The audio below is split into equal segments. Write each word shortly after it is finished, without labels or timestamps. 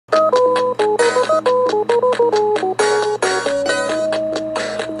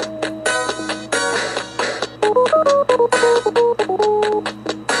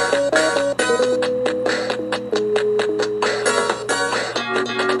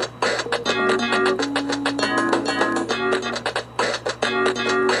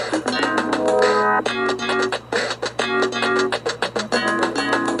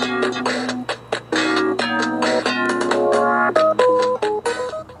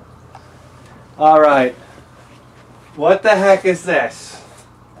Alright. What the heck is this?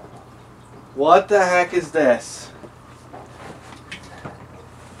 What the heck is this?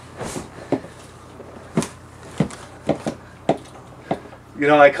 You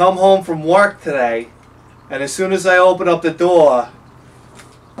know, I come home from work today, and as soon as I open up the door,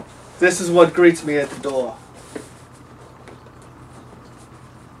 this is what greets me at the door.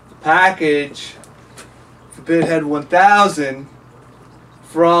 The package for Bithead 1000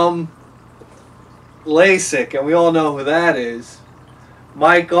 from LASIK, and we all know who that is.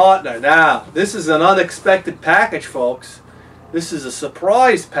 Mike Gartner. Now, this is an unexpected package, folks. This is a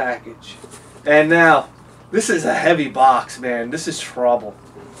surprise package. And now, this is a heavy box, man. This is trouble.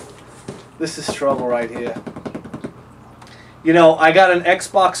 This is trouble right here. You know, I got an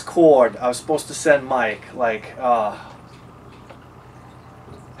Xbox cord I was supposed to send Mike. Like,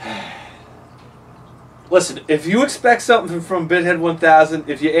 listen, if you expect something from Bithead 1000,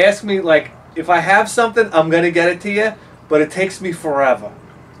 if you ask me, like, if I have something, I'm going to get it to you, but it takes me forever.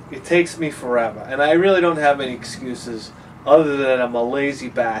 It takes me forever. And I really don't have any excuses other than I'm a lazy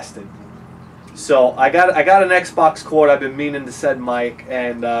bastard. So I got an Xbox cord I've been meaning to send Mike,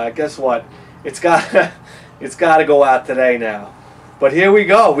 and guess what? It's got to go out today now. But here we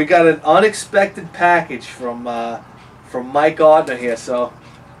go. We got an unexpected package from Mike Gartner here. So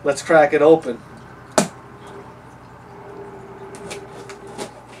let's crack it open.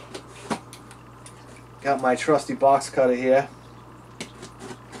 Got my trusty box cutter here.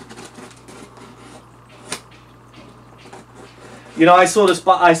 You know, I saw this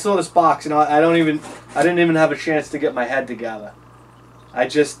box. You know, I didn't even have a chance to get my head together. I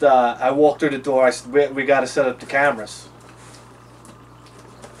just I walked through the door. I said, we got to set up the cameras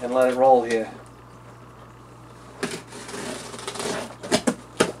and let it roll here.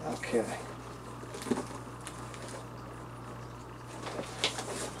 Okay.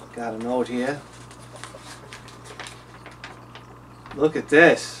 Got a note here. Look at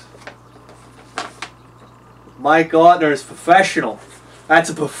this. Mike Gartner is professional. That's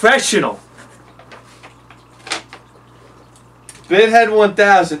a professional. Bithead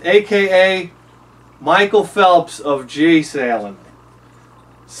 1000, a.k.a. Michael Phelps of G-Sailing.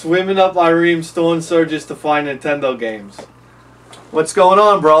 Swimming up Irene storm surges to find Nintendo games. What's going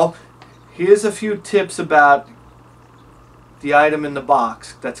on, bro? Here's a few tips about the item in the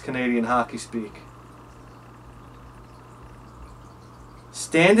box. That's Canadian hockey speak.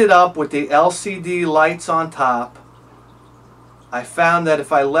 Stand it up with the LCD lights on top. I found that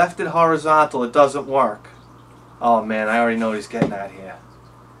if I left it horizontal, it doesn't work. Oh man, I already know what he's getting at here.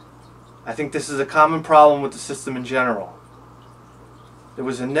 I think this is a common problem with the system in general. There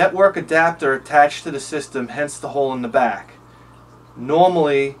was a network adapter attached to the system, hence the hole in the back.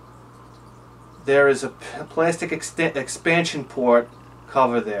 Normally, there is a plastic expansion port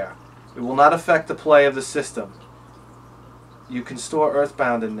cover there. It will not affect the play of the system. You can store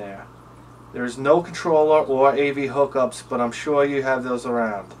Earthbound in there. There is no controller or AV hookups, but I'm sure you have those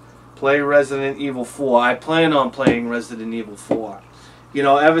around. Play Resident Evil 4. I plan on playing Resident Evil 4. You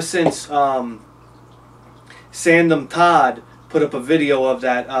know, ever since Sandom Todd put up a video of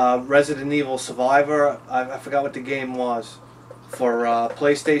that Resident Evil Survivor, I forgot what the game was, for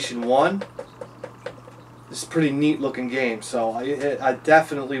PlayStation 1. It's a pretty neat looking game, so I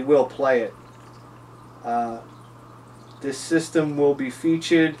definitely will play it. This system will be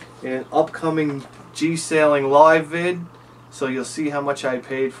featured in an upcoming G-Sailing live vid, so you'll see how much I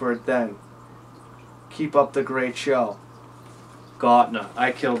paid for it then. Keep up the great show. Gartner,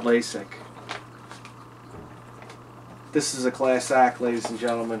 I killed LASIK. This is a class act, ladies and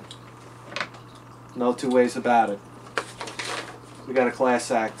gentlemen. No two ways about it. We got a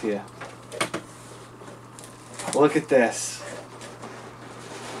class act here. Look at this.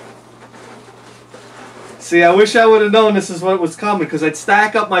 See, I wish I would have known this is what was coming, because I'd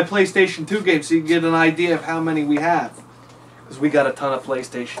stack up my PlayStation 2 games so you can get an idea of how many we have. Because we got a ton of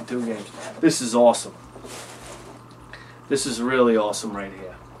PlayStation 2 games. This is awesome. This is really awesome right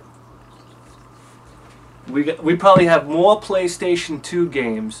here. We probably have more PlayStation 2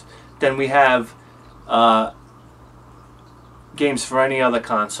 games than we have games for any other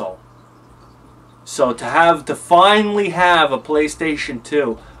console. So to finally have a PlayStation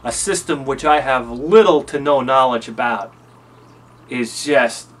 2, a system which I have little to no knowledge about, is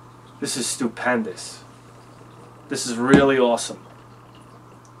just, this is stupendous. This is really awesome.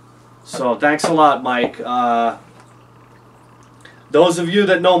 So thanks a lot, Mike. Those of you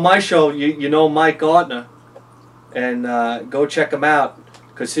that know my show, you know Mike Gartner, and go check him out,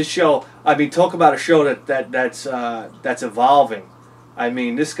 because his show, I mean, talk about a show that's evolving. I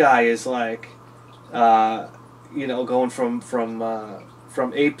mean, this guy is like, you know, going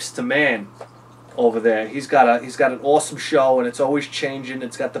from apes to man. over there. He's got an awesome show, and it's always changing.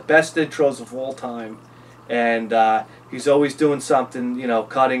 It's got the best intros of all time, and he's always doing something, you know,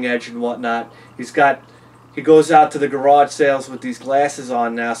 cutting edge and whatnot. He goes out to the garage sales with these glasses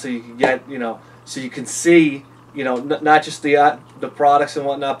on now, so you can get, you know, so you can see, you know, not just the products and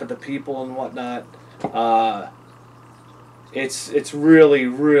whatnot, but the people and whatnot. It's really,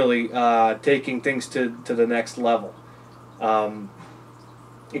 really taking things to the next level.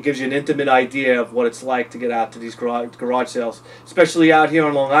 It gives you an intimate idea of what it's like to get out to these garage sales, especially out here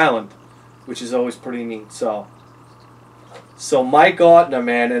on Long Island, which is always pretty neat. So Mike Gartner,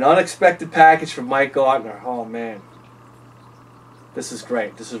 man, an unexpected package from Mike Gartner. Oh man, this is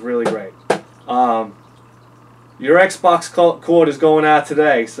great. This is really great. Your Xbox cord is going out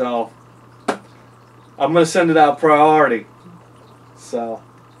today, so I'm gonna send it out priority. So,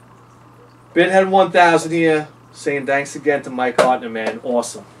 Bithead 1000 here, saying thanks again to Mike Gartner, man.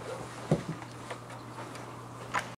 Awesome.